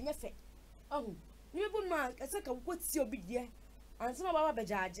ya enye fe ohu ni bon ma ese ka wo ti obi de anse ma baba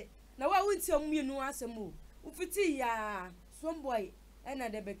bejaage na wa wunti omienu asem o ufiti ya some boy na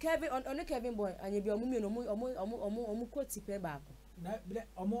de be Kevin on Kevin boy anye bi omienu omu kwoti pe ba ko na ble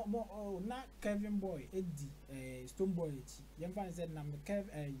omo na Kevin boy edi stone boy echi yem fan said na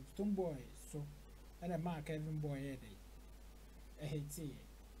Kevin stone boy so and ma Kevin boy e dey heti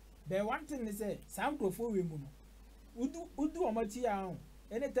be one thing is say some crofo we mu no udu omati ya ho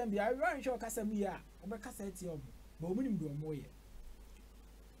anytime bi I run show kasa mu ya obe kasa eti omo ba omunim do omo ye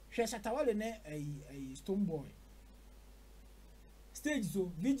hwe shatawale ne stone boy stage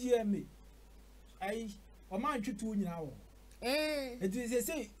so VGMA o man twitu nyina wo eti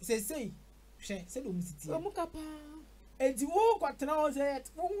say hwe se do musiti omu kapa eti wo kwatena o say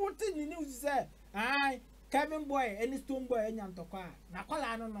wo tin news say ai Kevin boy any stone boy enya ntokwa na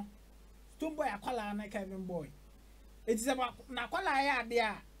kwala no stone boy akwala na Kevin boy eti se na kwala ya ade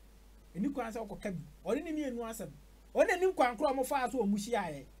a eni kwan se okoka bi ori ni mienu asem oni nim kwan kro mo fa so o mushi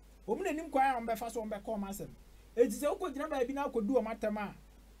aye o mu nim kwan o mbe fa so o mbe ko ma asem eti se okogina ba bi na akodu o matem a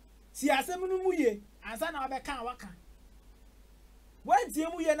si asem no mu ye ansa na obeka waka wantie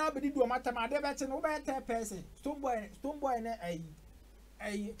mu ye na obedi du o matem ade be che no be 10% stone boy na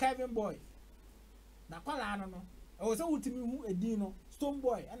ai Kevin boy na kwala no o se wutimi hu edin no stone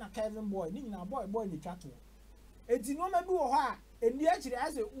boy na Kevin boy ni nyina boy ni twato eti no ma bi wo ho a eni a kire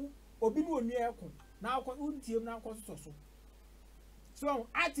ase obi no onu eko na akọ untiem na akọ so so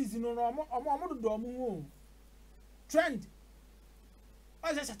artist no omo do omo ho trend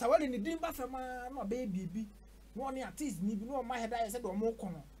oje chatawale ni dimba fema no be bibi no oni artist ni bi no ma head say do omo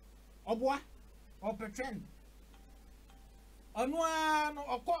kono oboa ope trend onu no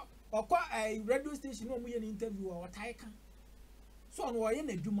okọ radio station no mu ye interview o taika so no oye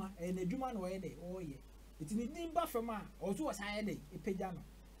na adwuma no oye de oye etini dimba fema o so wasa de epeja no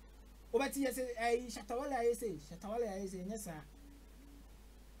obati yese chatawale ayese nyesa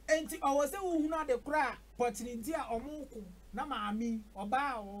enti owo se wo hunu ade kra opportunity a omuko na maami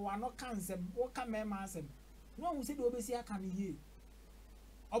oba wa no kansem wo ka mema asem no hu se de obesi aka no ye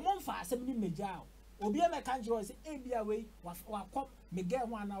omomfa asem ni meja obi e me kan jiro se ebia we wa kom mege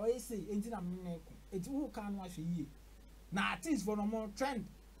ho ana we se enti na mmeko enti wo ka no ahwe ye na artist for no more trend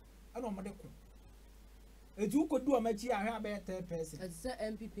ana o mode ko enti wo kodu o machi ahwe abe 10%. As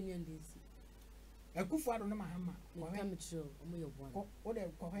say MPP ni ndesi akuffoaddo na mahama wa come true omo ye bwan o de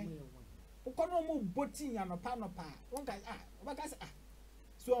ko hwe uko no mo boti ya no pa won ka obaka say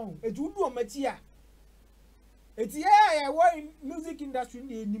so etu du o machi a eti wo music industry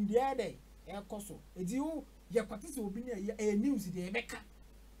ni enim de ede e koso eti wo ye kwatese obi na e news de ye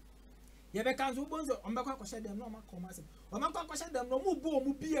beka so bonzo ombekwa kwashe dem no makọ masem omakwa kwashe dem no mo bo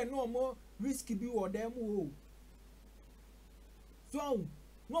mu bi e no mo risk bi wo dem o so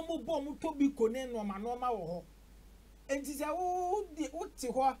no mo bo mu to bi ko ne no ma wo ho enti se wo ti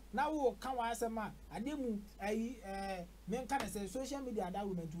ho na wo ka wa asem a ade mu me nka na se social media da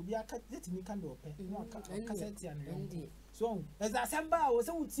women to bi aka letimi kan do pe no aka set ya no so as asamba wo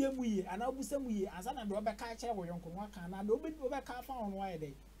se wutie mu yi ana obusa mu yi asa na do be ka kire wo yonko waka na do be ka fa on wa ye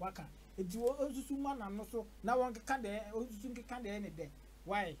de waka enti osusu ma na no so na won ka de osusu nka de ne de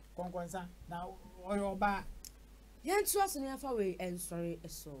why konkonsa na oyo ba yentu aso ne afa we sorry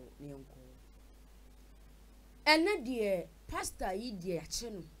so ne yonko ene de pastor yi de ache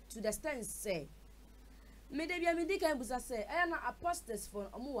no to the stand say me de bia me di kan busa say na apostles for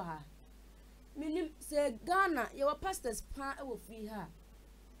omo wa ha minim say Ghana ye wa pastors pa e wo fi ha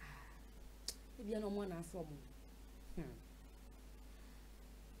e bia no mo na afro mo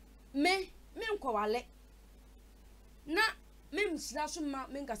me nkwawale na me msira so ma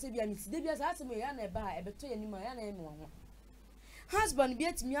me nka se bia mi de bia sa me ya na e ba e beto ya ni ma ya na e me wo husband bi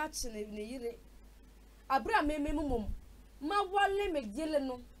atimi a che ne yire abra me mum ma wale me gele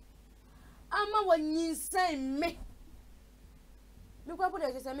no ama wanyinsan me kwa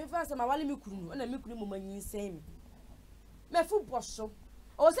bodo se me fa se ma wale me kuru na me kuru mo manyinsan me fu boso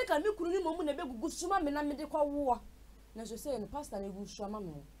o se ka me kuru ni mo na be gugu suma me na me de kwa wo na so se no pastor na egu suma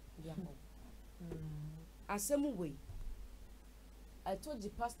no dia ko asemu we I told the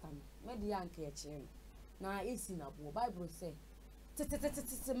pastor me de yanke ya che na esi na bo bible say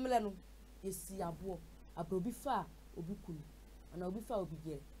tete mele no esi abo abrobi fa obi kunu ana obi fa obi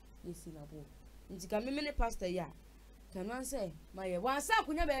gere esi na bo nti ka me ne pastor ya kanan say ma ye wan sa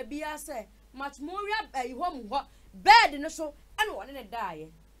kunya ba bia say much more home ho bed no so ana wone ne daaye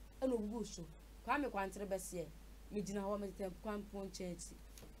ana obugu so kwa me kwantere bese me gina ho me te kwampon church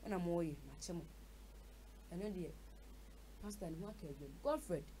ana mo ye ma chemo ana de pastor ni wa ka egbe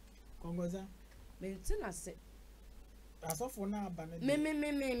Godfred kongoza me ntina se asofo na aba na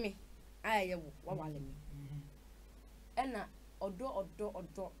me aye wo wa wale me ena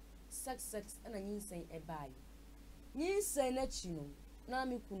odo sex ena nyinsen e baaye nyinsen na chi no na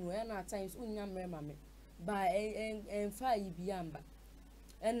me kunu e na times unya mre ma me ba fa yi biamba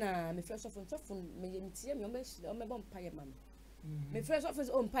ena me fresh of me tie me o me bom paye ma me me fresh of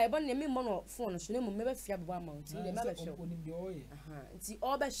o paye bon ne me mo no phone so ne mo me ba fia bo amount ne me ba show nti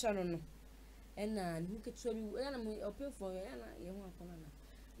o ba show no ena ni ketwa bi ena me open for ena ye ho akona na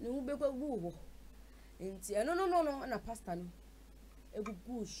ne hu be kwa wo nti no na pastor no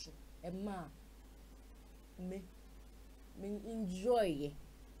egugu so e ma me enjoy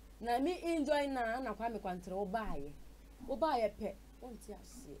na me enjoy na kwa me kwantre wo baaye pe wonti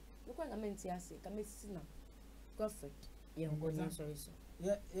ase me kwa na me nti ase ka me sisi na Godfred ye ngo sorry so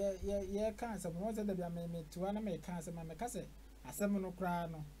ye kan se mo se da bia me tuwa na me kan se ma me ka se asem no kra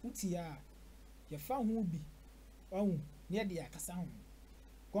no nti a ye fa ho bi ohu ne de akasa ho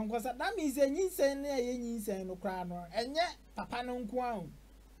konkosa da mi se nyinsen na ye nyinsen no kra no enye papa no nko ahụ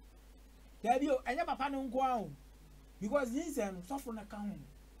da bi o enye papa no nko ahụ because nyinsen no sofo na ka ho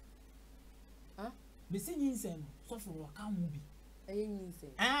be se nyinsen sofo wa ka ho bi enye nyinsen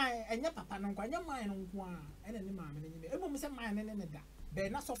enye papa no nko enye man no nko a ene ne maame ne nyime emo se man ne da be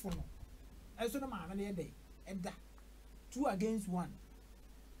na sofo no eso no maame ne de eda 2 against 1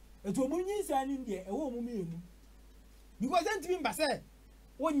 eto mu nyinsen ni de e wo mu mienu because enti bi mba se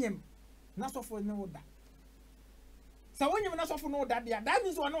wonyem na sofo ne wo da sa wonyim na sofo no da dia that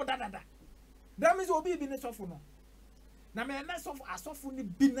means one no da that means obi bi ne sofo no na me na sofo asofo ni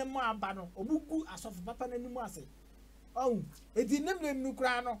bi ne ma aba no obugu asofo papa n'anim ase oh edi nem nu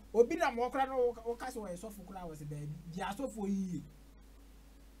kura no obi na mo kura no wo ka se wo sofo kura wo se da di asofo yiye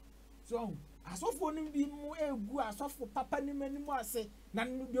so asofo ni bi mu egu asofo papa ni manim ase na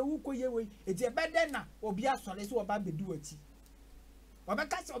no bi wu koye we edi ebede na obi asole se oba bedu ati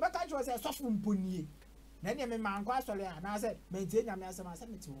obeka cho se asofo mponie na ne me manko asole a na se mentie nyame asem ase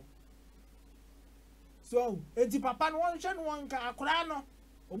meti wo so edi papa no won hwe no won ka akora no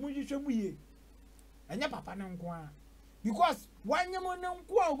omunhwehwe mu ye enye papa no nko a because wanyem no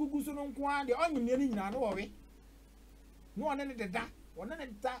nko a ogugu so no nko a de onyem ne nyina no wo we no one ne deda one ne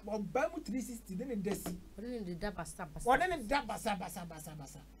da oba mu 360 de ne dasi one ne deda basa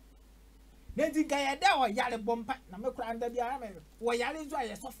na di gaya da o yare bompa na me kura nda bia me wo yare nzo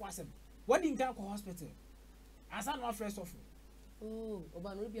aye sofo asem what in kan ko hospital asa no afre sofo oh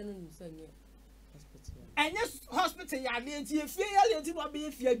oba no bia no nsanye hospital enye hospital yare enti efie yare enti no be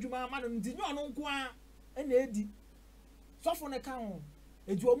efie adwuma ma no ndi nyo no nko a na edi sofo ne kan ho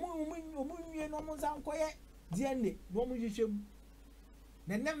eji omu nwie no mo nza nkoye DNA no mo hwehwem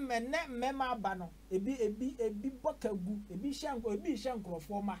na mema aba no ebi bokagu ebi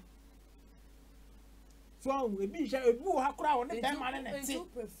hyankrofo ma so ebi ha kura won dem ma ne ti you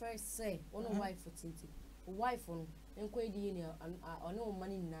prefer say one wife tinti wife no enko edi ni ono o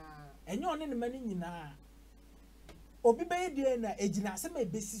mani na enye ono ne mani nyina obi be edi na ejina asem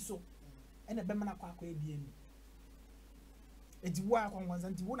ebesi so ene be mana kwa edi ni edi wa akwanwanza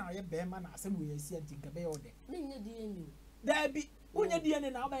nti wo na ye be ma na asem wo yesi anti gabe ode menye di eni dabi unye di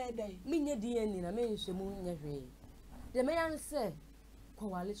eni na obaye dai menye di eni na menhwe mu nya hwe de me yan se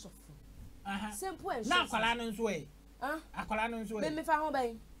kwale sofo simple and na akwala no nso akwala no nso me fa ho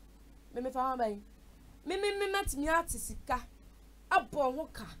ban me matimi atisika abon ho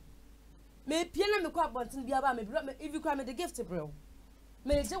ka me pie na me kwa abontin bia ba me if you cry me the gift bro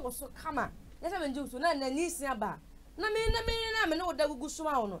me je wo so kama yesa me nje so na ni sia ba na me no da gugu so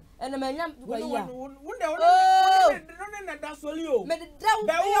ma no ene me nyam ko yi a wunde no na da soli o me da wo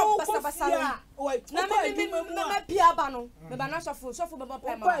basa na me pia ba no me ba na sofo baba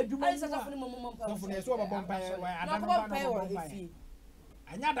pa ma ai sofo ni mo pa sofo ne so baba pa wa adano pa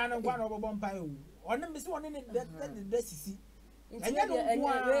anya da no kwa no baba pa o oni mi se oni ne da sisi anya no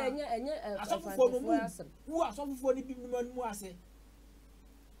enye asofo no mu wo asofo ni bi mu ase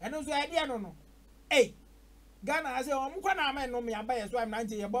eno so e dia no eh Ghana ase o mkwa na ama no me abaye so am na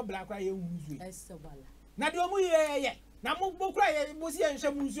nje ye bobla kra ye hunzu ese wala na de omu ye na mo kra ye mo si enhwe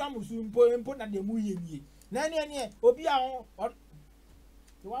mu nsu amusu mpo na de mu ye nie na ne obi a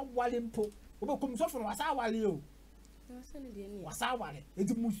wa wale mpo obekum sofo no wasa wale o wasa wale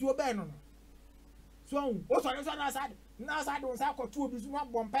enti musu obe no so o so na sa do sa akoto obi so na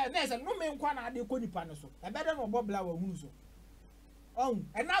bompa na ese no me nkwa na ade ko nipa no so ebede no bobla wa hunu so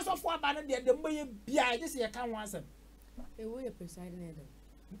and now so far ban the mboye bia just ye kan wansem e wo ye presiding head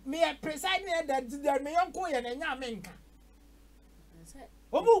me ye presiding head that me yonko ye na nya me nka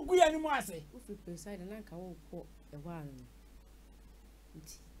obu gu ya ni mu ase wo fi presiding na ka wo ko e wa no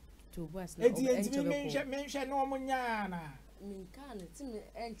nti to boss na me hwe no mo nya na me kan ti me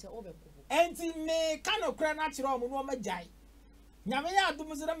enche obeko enti me kan okra na kire omo no magai nyame ya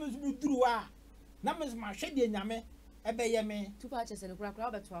adum zira me duru a na me ma hwe de nyame ebe ye me tu pa chese no kura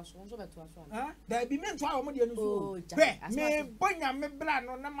obeto aso nso beto aso ha da bi me nto awo mo de no so me bonya me bra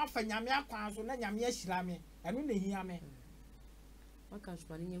no na mafa nyame akwan so na nyame ahira me eno na hia me maka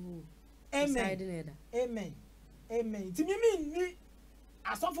shmani nye hu amen ti mi ni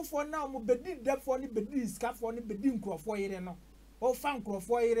asofofo na mo bedi defo ni bedi skafo ni bedi nkrofo yire no o fa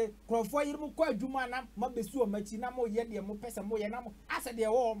nkrofo yire mo kwa adwuma na ma besu o machi na mo ye de mo pese mo ye na mo ase de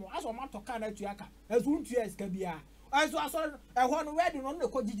wo mo aso ma toka na tuaka azu ntua ska bia aso ehwo no wedi no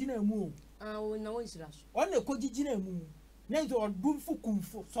ko gigi na mu o na wo nsira so o na ko gigi na mu na nzo odumfu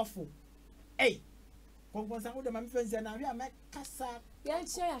kumfu sofo konkonsa wo de ma mfense na wi ama kasa ya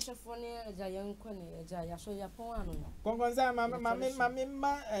nche ya shofo ne eja ya nko ne eja ya so ya pon anu konkonsa ma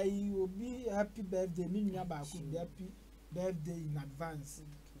obi happy birthday mi nua ba ku happy birthday in advance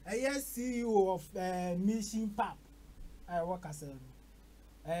CEO of Mission Pap I work as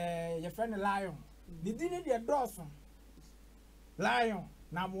your friend Lion the dinner the Dawson Lion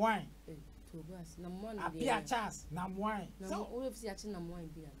nam wine to boss nam one APPIAH Charles nam wine so we have see nam wine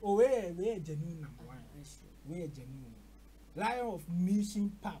bia oh we genuine nam wine we genuine Lion of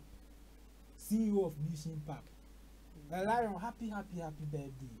Mission Pap CEO of Mission Pap Lion happy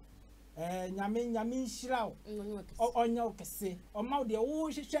birthday nyame nhyira wo onya okese o ma de wo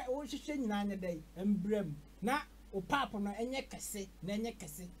hwehwe nyina anya dai embrem na o pap no enye kese na enye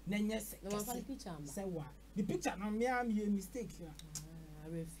kese na enye se se wa the picture no me am ye mistake ya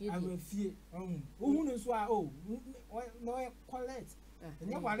arefie ohun no so a no collect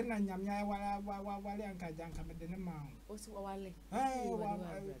enye wale na nyame wale anka janka me de ne ma o si wale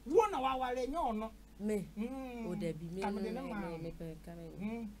wo na wale nye ono me o de bi me pe kare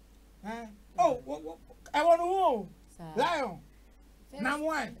I want to lion. Now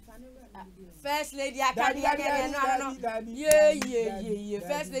one. First lady, I can't yeah.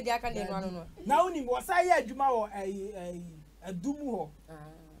 First lady, I can't no. Now, ni was I had Juma or a dumu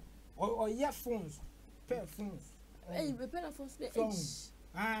or earphones, pair phones. Hey, the pair of phones.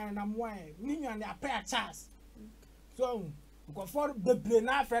 And I'm one. Meaning on a pair of chas. So, go for the brain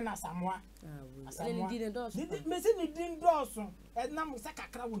friend as someone. Missing it didn't do so. And now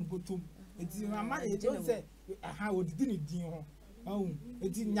Musaka won't go to. It's my money. Don't say how did it do. Oh,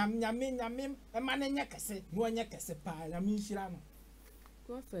 it's yam, a man in Yakase, no one Yakase pie. I mean, Shirano.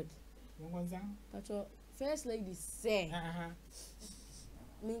 Crawford. That's your first lady say.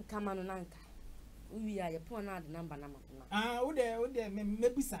 Mean come on, Nanka. We are your poor not the number. Oh, there,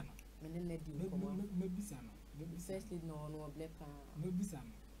 maybe some. Maybe some. First lady, no, black. Maybe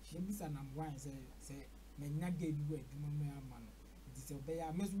some wine say, may not give you a man. Disobey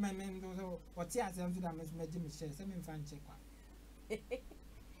a Miss Man, or tears and to the Miss Major, 7 fan check one.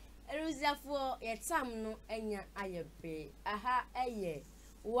 It was therefore a time no enya ayape. Aha, aye,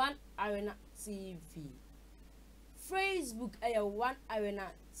 1 arena TV. Facebook, aye, 1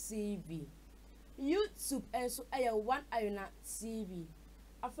 arena TV. YouTube, also, aye, 1 arena TV.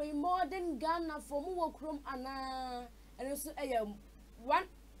 After modern Ghana for more chrome and also, aye, 1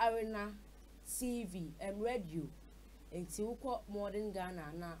 arena TV and radio. Enti uko modern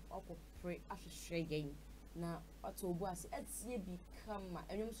Ghana na oko pre ahwehwe gen na otobo ase etie bi kama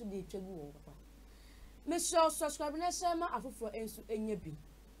enwom so de twegu wo papa me subscribe na share akufo ensu enye bi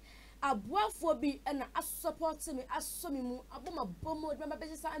aboafo bi na support me asomi mu aboma bomo de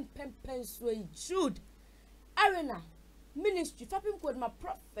mabesa empempen so yi Jude arena ministry fapim code my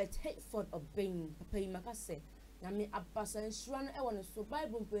prophet Hayford obeying papa yi makase na me abasa nsura no e won so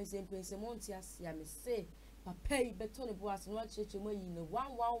Bible mpense monti ase ya me say papa yi betone boas no acheche mo yi no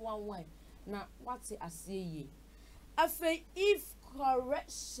 1111 na wate ase yi afa if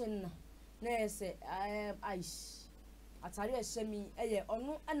correction na say aish atare ehemi eye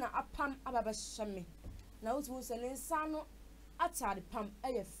ono na apam ababa hemi na wotu se ne nsa no atare pam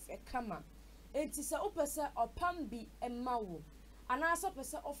eye fekama enti se opese opam bi emawo ana so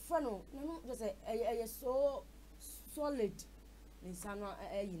pese ofre no na no se eye so solid ne nsa no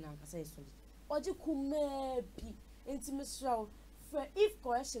eyi na nkasa solid oji kumebi intimisraw for if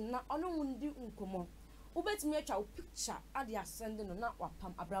correction na ono wundi nkomo ubetimi atwa picture ade asende no na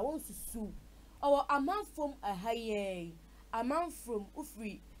wapam abra won susu owo amanfom ahaye amanfom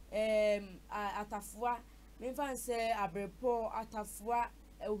ufri atafua memfa nse abrepo atafua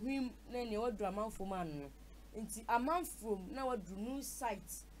ehwim na ne wadu amanfom anu nti amanfom na wadu new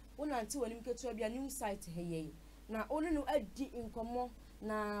site wona nti wanim ketua bia new site haye na onu no adi nkomo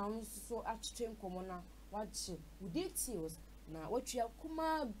na onu so atwetwe nkomo na wache details na watwa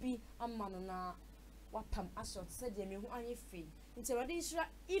kuma bi amano na wapam ashot said ye mehu anyefe nti wade isra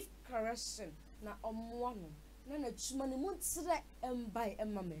if correction na omwo no na chuma ne muntre embai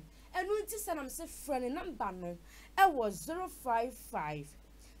emame enu nti sanam se friend number no e was 055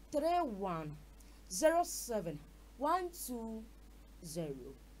 31 07 120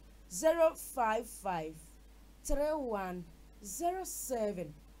 055 31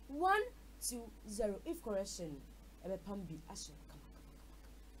 07 120 if correction ebe pambi asho kama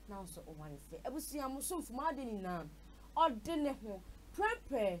now so one fe ebusia muso mfuma de ni na odene ho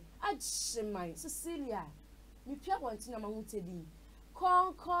prepare achiman Cecilia mi pia wanti na mahutedi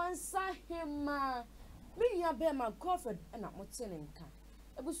Nkansah hema minya be ma Crawford na motene nka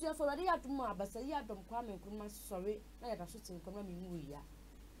ebusia for wade yadom abasa yadom kwa me nkruma sorry na yada so tin nkruma mi mu ya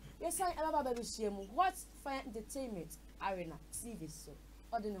yesan ababa ba bihie mu what fire entertainment arena TV so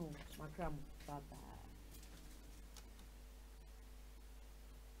odene ho makram bye bye.